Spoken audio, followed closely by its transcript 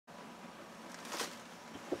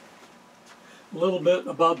A little bit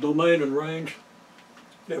about domain and range.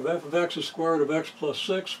 If you have f of x is square root of x plus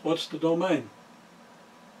 6, what's the domain?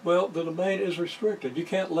 Well, the domain is restricted. You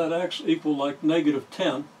can't let x equal like negative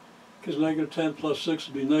 10, because negative 10 plus 6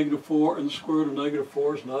 would be negative 4, and the square root of negative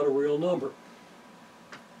 4 is not a real number.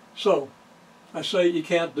 So, I say you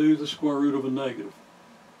can't do the square root of a negative.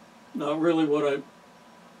 Now, really what I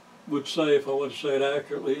would say, if I want to say it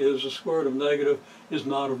accurately, is the square root of negative is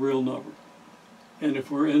not a real number. And if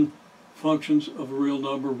we're in functions of a real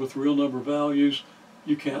number with real number values,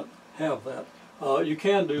 you can't have that. You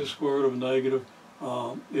can do the square root of a negative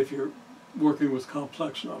if you're working with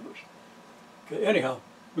complex numbers. Okay, anyhow,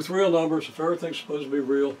 with real numbers, if everything's supposed to be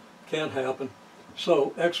real, can't happen.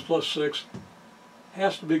 So x plus 6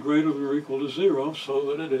 has to be greater than or equal to 0 so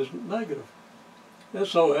that it isn't negative. And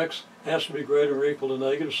so x has to be greater or equal to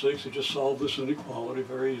negative 6. You just solve this inequality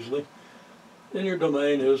very easily. And your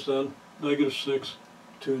domain is then negative 6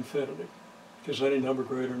 to infinity, because any number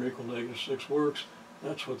greater than or equal to negative 6 works.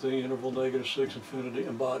 That's what the interval negative 6 infinity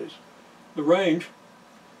embodies. The range,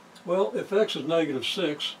 well, if x is negative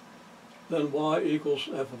 6, then y equals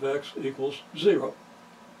f of x equals 0.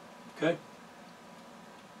 Okay?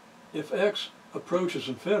 If x approaches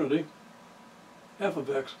infinity, f of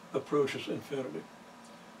x approaches infinity.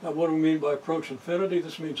 Now, what do we mean by approach infinity?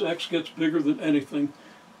 This means x gets bigger than anything.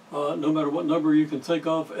 No matter what number you can think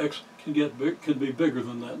of, x can be bigger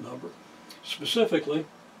than that number. Specifically,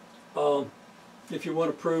 if you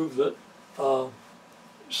want to prove that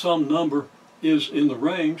some number is in the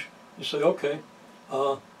range, you say, okay,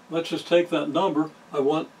 let's just take that number. I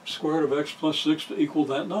want square root of x plus 6 to equal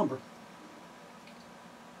that number.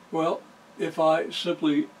 Well, if I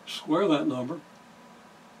simply square that number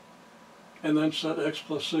and then set x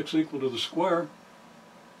plus 6 equal to the square,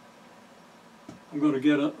 I'm going to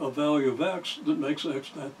get a value of x that makes x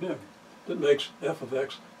that big, that makes f of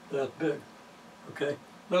x that big. Okay?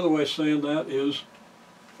 Another way of saying that is,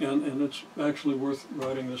 and it's actually worth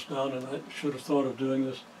writing this down, and I should have thought of doing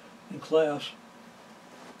this in class.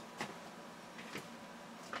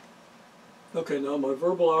 Okay, now my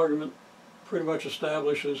verbal argument pretty much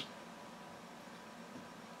establishes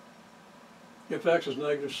if x is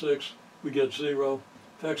negative 6, we get 0.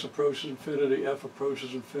 If x approaches infinity, f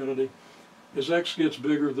approaches infinity. As x gets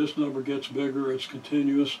bigger, this number gets bigger. It's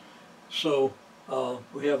continuous. So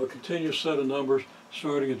we have a continuous set of numbers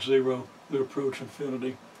starting at 0 that approach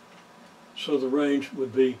infinity. So the range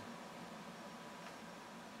would be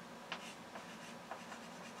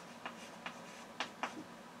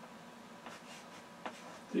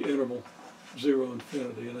the interval 0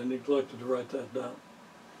 infinity, and I neglected to write that down.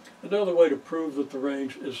 Another way to prove that the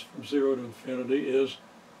range is from 0 to infinity is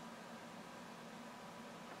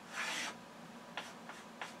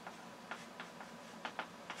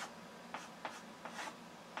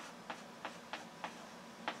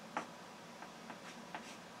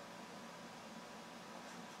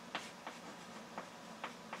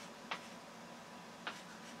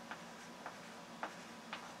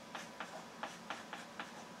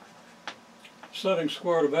setting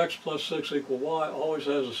square root of x plus 6 equal y always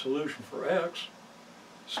has a solution for x.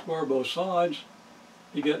 Square both sides,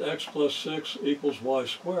 you get x plus 6 equals y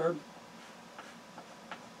squared,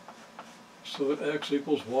 so that x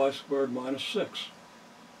equals y squared minus 6.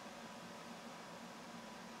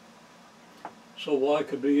 So y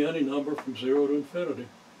could be any number from 0 to infinity.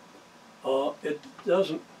 It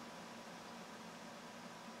doesn't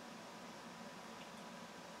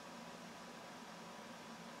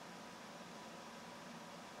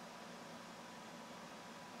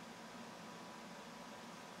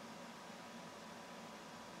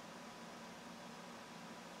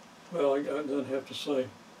well, I then have to say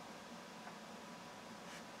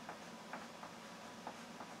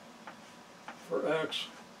for x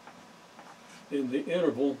in the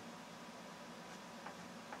interval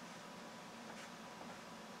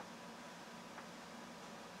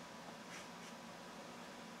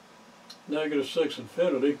negative 6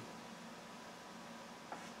 infinity,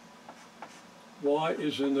 y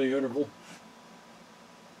is in the interval,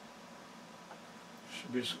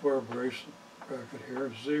 should be square bracket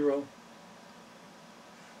here, 0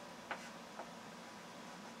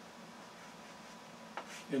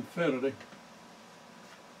 infinity.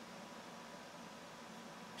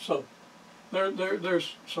 So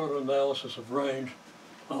there's sort of analysis of range.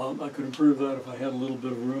 I could improve that if I had a little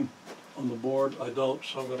bit of room on the board. I don't,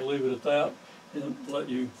 so I'm going to leave it at that and let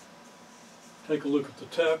you take a look at the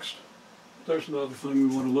text. There's another thing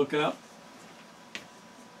we want to look at.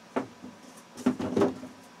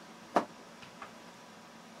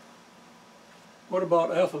 What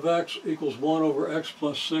about f of x equals 1 over x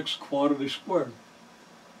plus 6 quantity squared?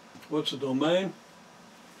 What's a domain?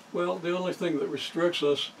 Well, the only thing that restricts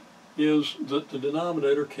us is that the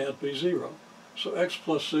denominator can't be 0. So x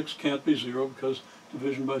plus 6 can't be 0 because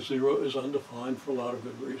division by 0 is undefined for a lot of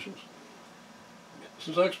good reasons.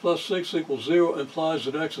 Since x plus 6 equals 0 implies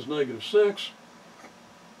that x is negative 6,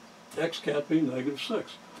 x can't be negative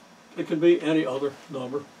 6. It can be any other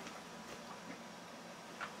number.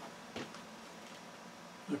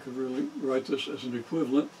 I could really write this as an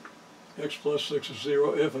equivalent. X plus 6 is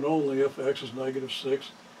 0 if and only if x is negative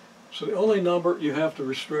 6. So the only number you have to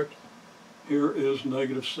restrict here is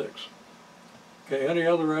negative 6. Okay, any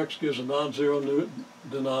other x gives a non-zero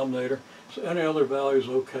denominator, so any other value is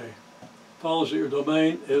okay. Follows that your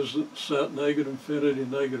domain is set negative infinity,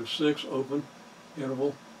 negative 6, open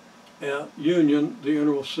interval, and union the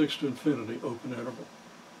interval 6 to infinity, open interval.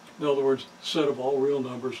 In other words, set of all real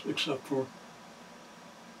numbers except for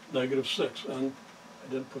negative 6. And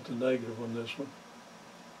I didn't put the negative on this one.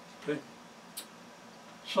 Okay.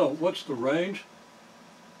 So what's the range?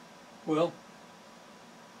 Well,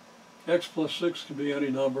 x plus 6 can be any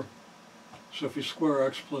number. So if you square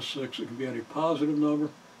x plus 6, it can be any positive number.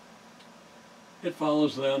 It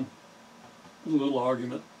follows then, a little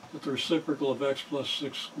argument, that the reciprocal of x plus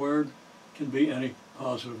 6 squared can be any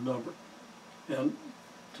positive number. And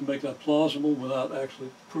to make that plausible without actually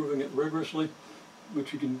proving it rigorously,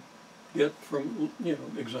 which you can get from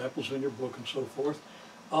examples in your book and so forth,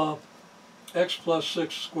 x plus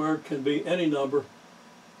 6 squared can be any number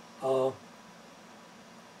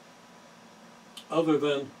other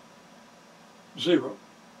than 0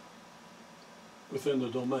 within the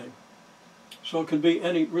domain. So it can be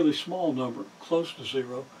any really small number close to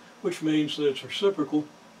 0, which means that its reciprocal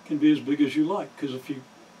can be as big as you like, because if you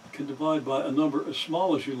can divide by a number as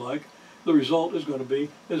small as you like, the result is going to be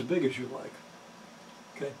as big as you like.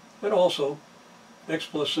 Okay, and also x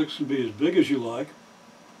plus 6 can be as big as you like,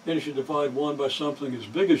 and if you divide 1 by something as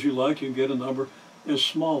big as you like, you can get a number as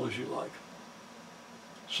small as you like.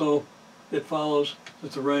 So it follows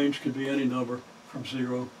that the range can be any number from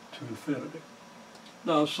 0 to infinity.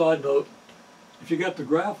 Now, side note, if you get the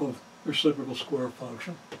graph of the reciprocal square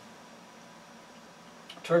function,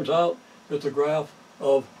 it turns out that the graph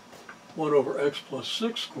of 1 over x plus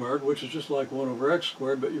 6 squared, which is just like 1 over x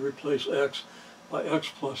squared, but you replace x by x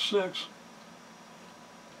plus 6,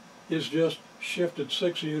 is just shifted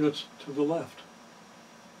 6 units to the left.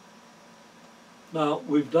 Now,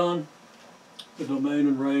 we've done the domain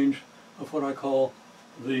and range of what I call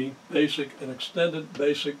the basic and extended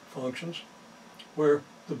basic functions, where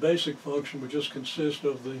the basic function would just consist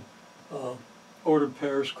of the ordered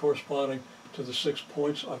pairs corresponding to the 6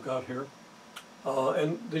 points I've got here.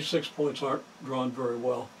 And these 6 points aren't drawn very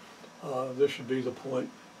well. This should be the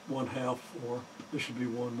point 1/2, 4. This should be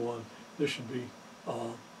 1, 1. This should be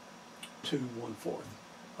 2, 1/4.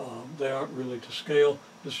 They aren't really to scale.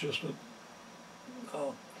 This is just a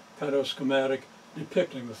kind of schematic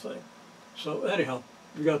depicting the thing. So anyhow,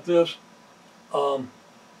 you got this.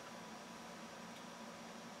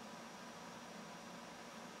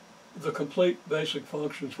 The complete basic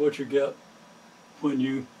function is what you get when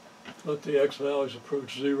you let the x values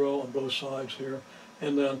approach 0 on both sides here,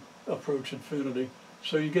 and then approach infinity.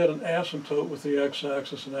 So you get an asymptote with the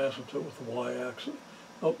x-axis, an asymptote with the y-axis.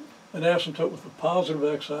 Oh, an asymptote with the positive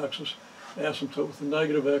x-axis, asymptote with the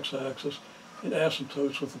negative x-axis, and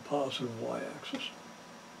asymptotes with the positive y-axis.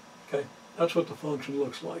 Okay, that's what the function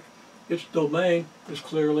looks like. Its domain is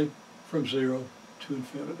clearly from 0 to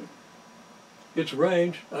infinity. Its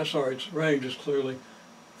range is clearly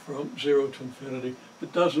from 0 to infinity.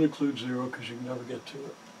 It doesn't include 0 because you can never get to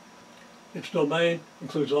it. Its domain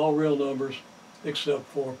includes all real numbers except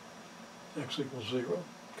for x equals 0,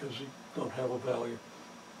 because you don't have a value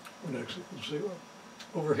when x equals 0.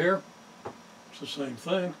 Over here, it's the same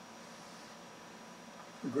thing.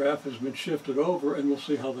 The graph has been shifted over, and we'll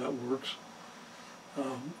see how that works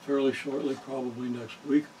fairly shortly, probably next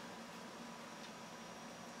week.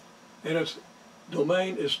 And its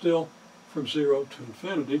domain is still from 0 to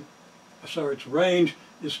infinity. Its range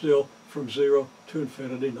is still from 0 to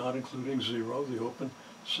infinity, not including 0, the open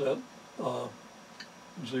set,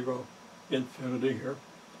 0, infinity here.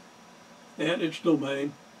 And its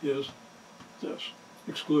domain is this,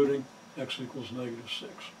 excluding x equals negative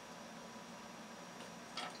 6.